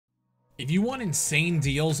If you want insane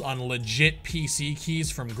deals on legit PC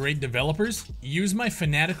keys from great developers, use my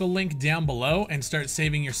Fanatical link down below and start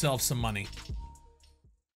saving yourself some money.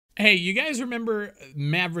 Hey, you guys remember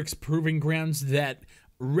Mavericks Proving Grounds, that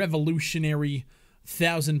revolutionary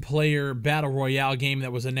 1,000-player Battle Royale game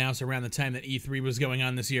that was announced around the time that E3 was going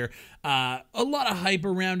on this year? A lot of hype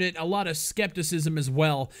around it, a lot of skepticism as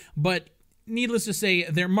well, but needless to say,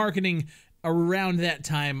 their marketing around that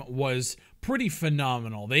time was pretty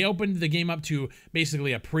phenomenal. They opened the game up to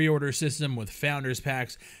basically a pre-order system with founders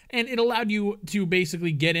packs, and it allowed you to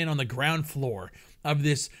basically get in on the ground floor of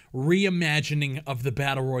this reimagining of the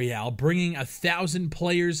Battle Royale, bringing 1,000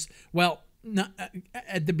 players, well, not,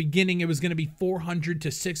 at the beginning it was going to be 400 to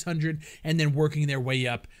 600, and then working their way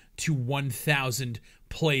up to 1,000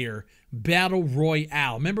 player Battle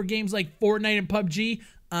Royale. Remember games like Fortnite and PUBG?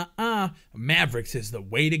 Mavericks is the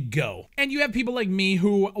way to go. And you have people like me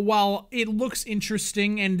who, while it looks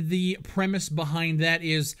interesting and the premise behind that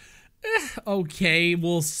is, okay,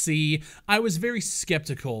 we'll see, I was very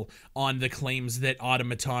skeptical on the claims that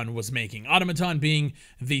Automaton was making. Automaton being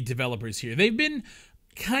the developers here. They've been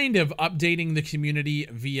kind of updating the community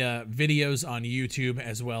via videos on YouTube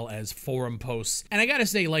as well as forum posts. And I gotta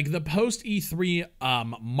say, like, the post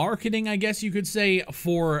E3 marketing, I guess you could say,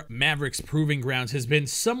 for Mavericks Proving Grounds has been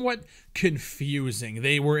somewhat confusing.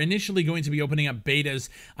 They were initially going to be opening up betas,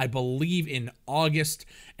 I believe, in August,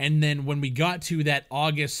 and then when we got to that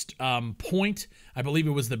August point, I believe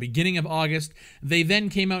it was the beginning of August, they then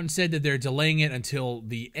came out and said that they're delaying it until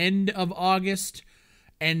the end of August.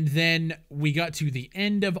 And then we got to the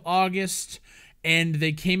end of August, and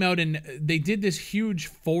they came out and they did this huge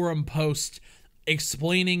forum post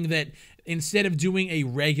explaining that instead of doing a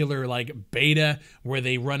regular like beta where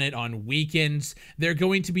they run it on weekends, they're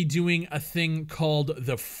going to be doing a thing called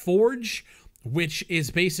the Forge, which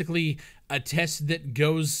is basically a test that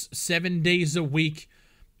goes 7 days a week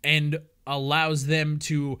and allows them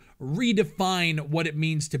to redefine what it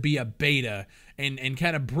means to be a beta and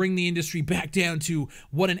kind of bring the industry back down to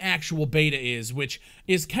what an actual beta is, which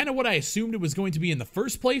is kind of what I assumed it was going to be in the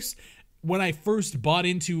first place when I first bought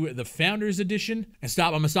into the Founders Edition. And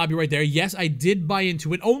I'm gonna stop you right there. Yes, I did buy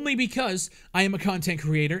into it only because I am a content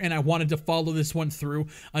creator and I wanted to follow this one through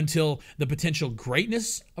until the potential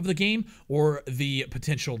greatness of the game or the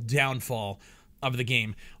potential downfall of the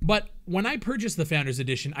game. But when I purchased the Founders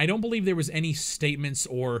Edition, I don't believe there was any statements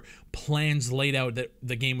or plans laid out that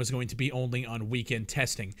the game was going to be only on weekend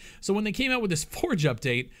testing. So when they came out with this Forge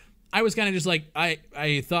update, I was kind of just like,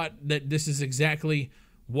 I thought that this is exactly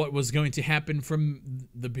what was going to happen from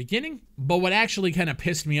the beginning. But what actually kind of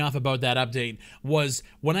pissed me off about that update was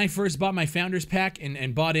when I first bought my Founders Pack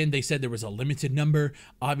and bought in, they said there was a limited number.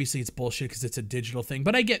 Obviously it's bullshit because it's a digital thing,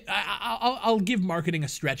 but I'll give marketing a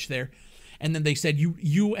stretch there. And then they said,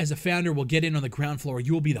 you as a founder will get in on the ground floor.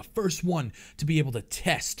 You will be the first one to be able to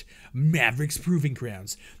test Mavericks Proving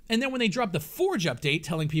Grounds. And then when they dropped the Forge update,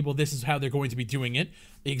 telling people this is how they're going to be doing it,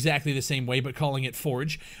 exactly the same way, but calling it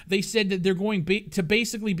Forge, they said that they're going to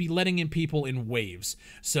basically be letting in people in waves.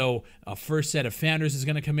 So a first set of founders is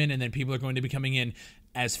going to come in, and then people are going to be coming in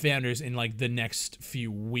as founders in like the next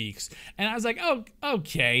few weeks. And I was like, oh,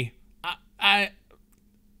 okay. I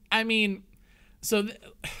mean, so...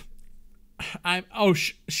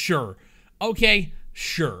 sure. Okay,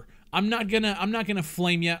 sure. I'm not gonna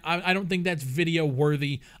flame you. I don't think that's video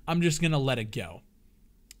worthy. I'm just gonna let it go.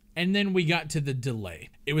 And then we got to the delay.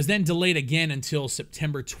 It was then delayed again until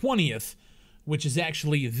September 20th, which is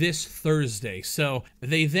actually this Thursday. So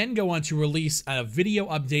they then go on to release a video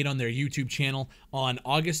update on their YouTube channel on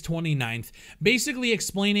August 29th, basically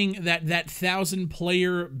explaining that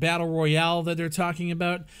 1,000-player Battle Royale that they're talking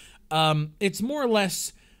about, it's more or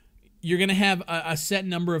less... You're going to have a set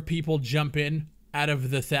number of people jump in out of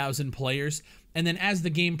the 1,000 players, and then as the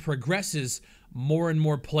game progresses, more and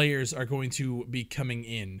more players are going to be coming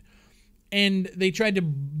in. And they tried to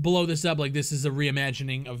blow this up like this is a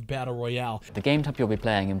reimagining of Battle Royale. The game type you'll be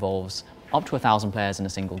playing involves up to 1,000 players in a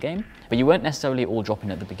single game, but you won't necessarily all drop in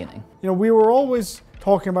at the beginning. You know, we were always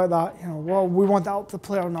talking about that, you know, well, we want to up the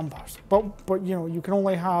player numbers, but you know, you can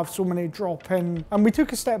only have so many drop in. And we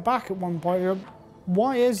took a step back at one point.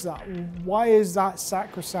 Why is that? Why is that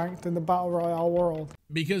sacrosanct in the Battle Royale world?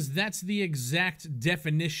 Because that's the exact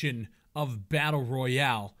definition of Battle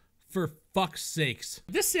Royale, for fuck's sakes.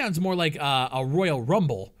 This sounds more like a Royal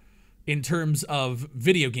Rumble in terms of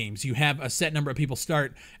video games. You have a set number of people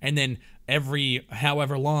start, and then every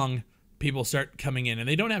however long people start coming in, and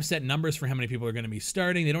they don't have set numbers for how many people are going to be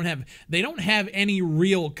starting. They don't have any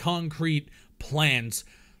real concrete plans.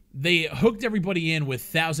 They hooked everybody in with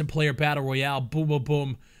 1,000-player Battle Royale, boom, boom,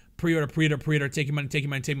 boom, pre-order, take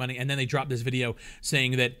your money, and then they drop this video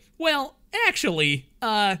saying that, well, actually,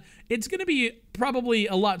 it's going to be probably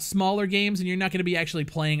a lot smaller games, and you're not going to be actually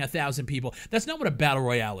playing 1,000 people. That's not what a battle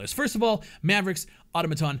royale is. First of all, Mavericks,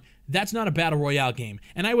 Automaton, that's not a battle royale game,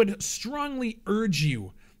 and I would strongly urge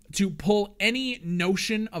you to pull any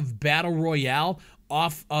notion of battle royale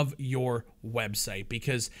off of your website,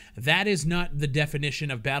 because that is not the definition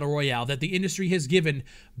of battle royale that the industry has given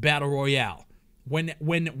battle royale.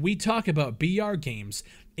 When we talk about BR games,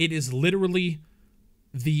 it is literally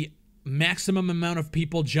the maximum amount of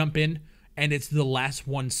people jump in, and it's the last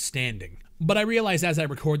one standing. But I realize as I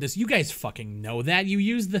record this, you guys fucking know that. You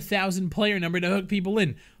use the 1,000 player number to hook people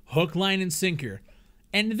in. Hook, line, and sinker.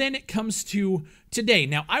 And then it comes to today.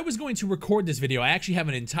 Now, I was going to record this video. I actually have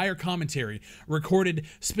an entire commentary recorded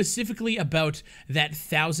specifically about that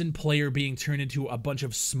 1,000 player being turned into a bunch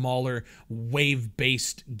of smaller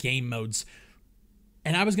wave-based game modes.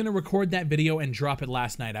 And I was going to record that video and drop it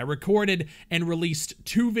last night. I recorded and released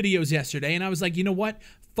 2 videos yesterday, and I was like, you know what?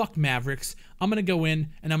 Fuck Mavericks. I'm going to go in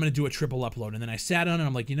and I'm going to do a triple upload. And then I sat on it and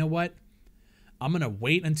I'm like, you know what? I'm going to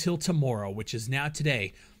wait until tomorrow, which is now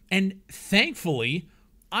today. And thankfully,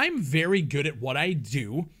 I'm very good at what I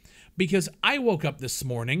do, because I woke up this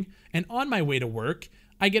morning and on my way to work,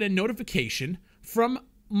 I get a notification from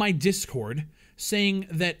my Discord saying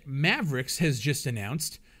that Mavericks has just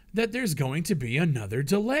announced that there's going to be another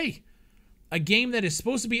delay. A game that is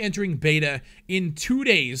supposed to be entering beta in 2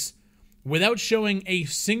 days without showing a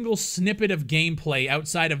single snippet of gameplay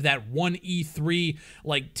outside of that one E3,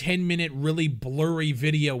 like 10-minute really blurry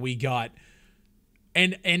video we got.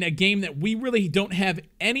 And a game that we really don't have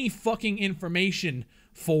any fucking information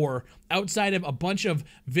for outside of a bunch of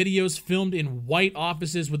videos filmed in white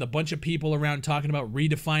offices with a bunch of people around talking about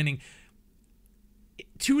redefining.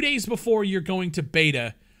 2 days before you're going to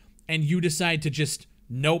beta, and you decide to just,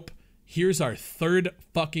 nope, here's our 3rd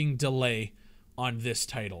fucking delay on this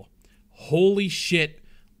title. Holy shit,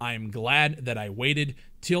 I'm glad that I waited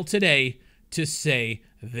till today to say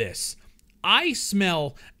this. I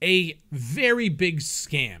smell a very big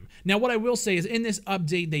scam. Now, what I will say is in this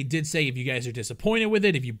update, they did say if you guys are disappointed with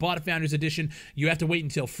it, if you bought a Founders Edition, you have to wait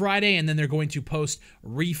until Friday, and then they're going to post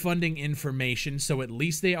refunding information, so at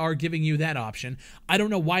least they are giving you that option. I don't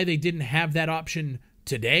know why they didn't have that option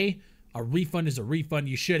today. A refund is a refund.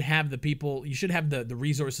 You should have the people, you should have the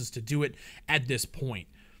resources to do it at this point.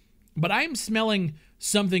 But I'm smelling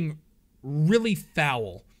something really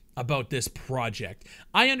foul about this project.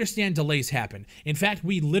 I understand delays happen. In fact,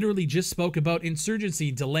 we literally just spoke about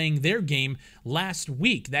Insurgency delaying their game last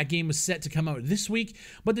week. That game was set to come out this week,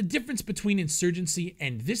 but the difference between Insurgency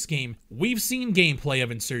and this game, we've seen gameplay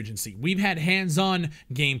of Insurgency. We've had hands-on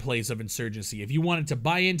gameplays of Insurgency. If you wanted to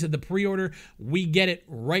buy into the pre-order, we get it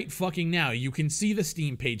right fucking now. You can see the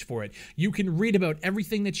Steam page for it. You can read about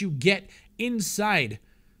everything that you get inside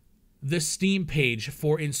the Steam page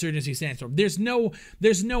for Insurgency Sandstorm. There's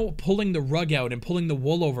no pulling the rug out and pulling the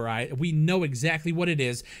wool over eye. We know exactly what it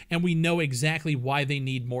is, and we know exactly why they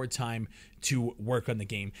need more time to work on the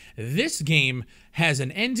game. This game has an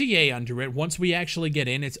NDA under it. Once we actually get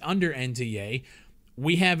in, it's under NDA.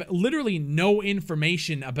 We have literally no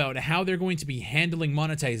information about how they're going to be handling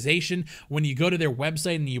monetization. When you go to their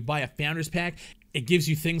website and you buy a Founders Pack, it gives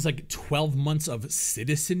you things like 12 months of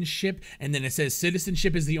citizenship, and then it says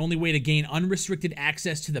citizenship is the only way to gain unrestricted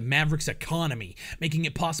access to the Mavericks economy, making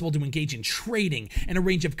it possible to engage in trading and a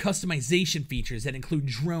range of customization features that include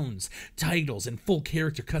drones, titles, and full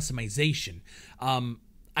character customization.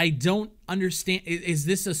 I don't understand. Is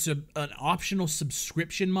this an optional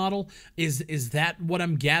subscription model? Is that what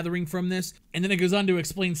I'm gathering from this? And then it goes on to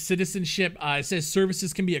explain citizenship. It says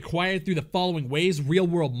services can be acquired through the following ways: real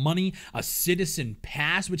world money, a citizen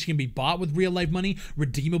pass, which can be bought with real life money,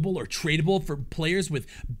 redeemable or tradable for players with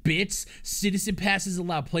bits. Citizen passes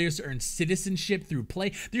allow players to earn citizenship through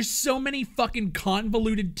play. There's so many fucking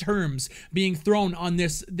convoluted terms being thrown on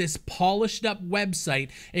this polished up website.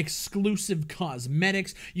 Exclusive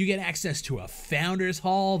cosmetics. You get access to a Founders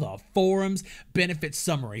Hall, the forums, benefit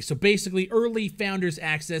summary. So basically, early Founders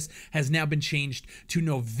access has now been changed to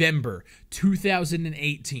November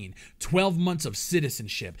 2018. 12 months of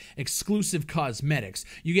citizenship, exclusive cosmetics.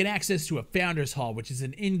 You get access to a Founders Hall, which is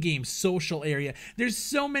an in-game social area. There's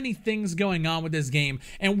so many things going on with this game,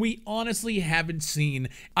 and we honestly haven't seen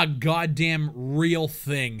a goddamn real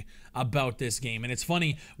thing about this game. And it's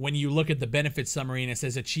funny when you look at the benefit summary and it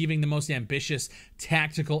says achieving the most ambitious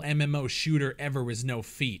tactical MMO shooter ever was no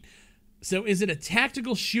feat. So is it a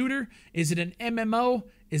tactical shooter? Is it an MMO?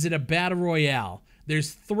 Is it a battle royale?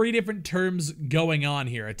 There's 3 different terms going on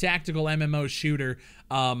here. A tactical MMO shooter.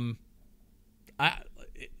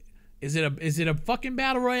 Is it a fucking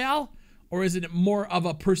battle royale? Or is it more of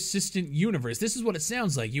a persistent universe? This is what it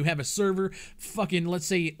sounds like. You have a server, fucking, let's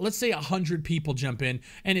say 100 people jump in,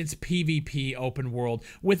 and it's PvP open world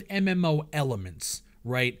with MMO elements,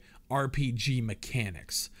 right? RPG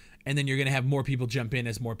mechanics. And then you're going to have more people jump in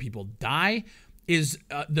as more people die. Is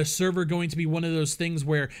the server going to be one of those things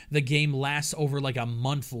where the game lasts over like a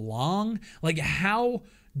month long? Like, how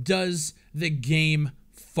does the game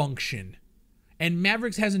function? And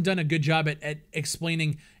Mavericks hasn't done a good job at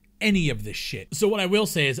explaining any of this shit. So what I will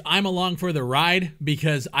say is I'm along for the ride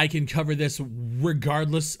because I can cover this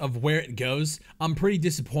regardless of where it goes. I'm pretty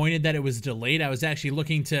disappointed that it was delayed. I was actually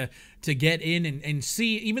looking to get in and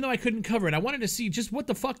see, even though I couldn't cover it, I wanted to see just what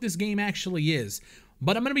the fuck this game actually is.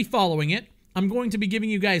 But I'm going to be following it. I'm going to be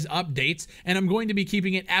giving you guys updates, and I'm going to be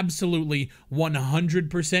keeping it absolutely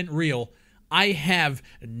 100% real. I have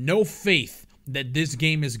no faith that this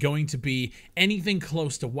game is going to be anything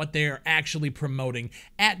close to what they are actually promoting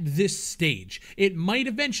at this stage. It might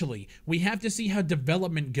eventually. We have to see how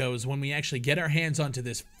development goes when we actually get our hands onto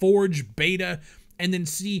this Forge beta, and then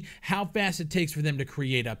see how fast it takes for them to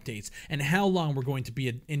create updates and how long we're going to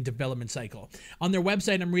be in development cycle. On their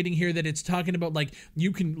website, I'm reading here that it's talking about like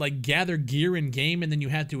you can like gather gear in game and then you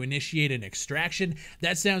have to initiate an extraction.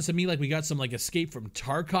 That sounds to me like we got some like Escape from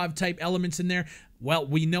Tarkov type elements in there. Well,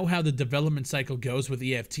 we know how the development cycle goes with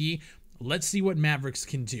EFT. Let's see what Mavericks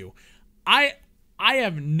can do. I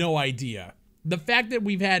have no idea. The fact that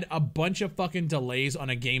we've had a bunch of fucking delays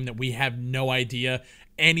on a game that we have no idea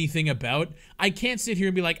anything about, I can't sit here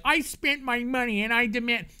and be like, I spent my money and I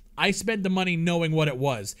demand. I spent the money knowing what it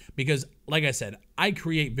was because, like I said, I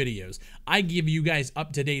create videos. I give you guys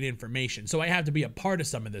up-to-date information, so I have to be a part of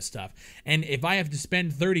some of this stuff. And if I have to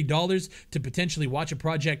spend $30 to potentially watch a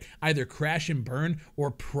project either crash and burn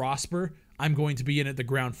or prosper, I'm going to be in at the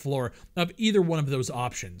ground floor of either one of those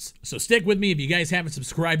options. So stick with me if you guys haven't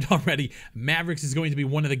subscribed already. Mavericks is going to be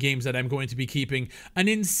one of the games that I'm going to be keeping an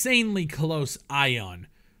insanely close eye on.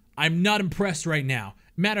 I'm not impressed right now.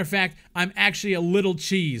 Matter of fact, I'm actually a little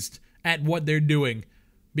cheesed at what they're doing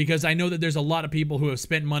because I know that there's a lot of people who have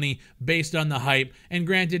spent money based on the hype. And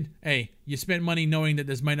granted, hey, you spent money knowing that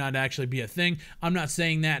this might not actually be a thing. I'm not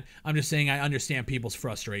saying that. I'm just saying I understand people's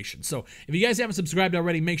frustration. So if you guys haven't subscribed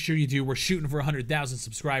already, make sure you do. We're shooting for 100,000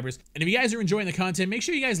 subscribers. And if you guys are enjoying the content, make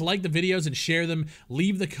sure you guys like the videos and share them.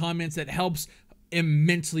 Leave the comments. That helps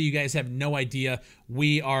immensely. You guys have no idea.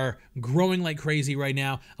 We are growing like crazy right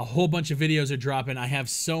now. A whole bunch of videos are dropping. I have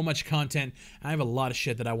so much content. I have a lot of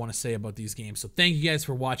shit that I want to say about these games. So thank you guys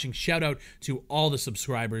for watching. Shout out to all the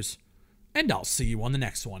subscribers, and I'll see you on the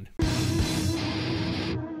next one.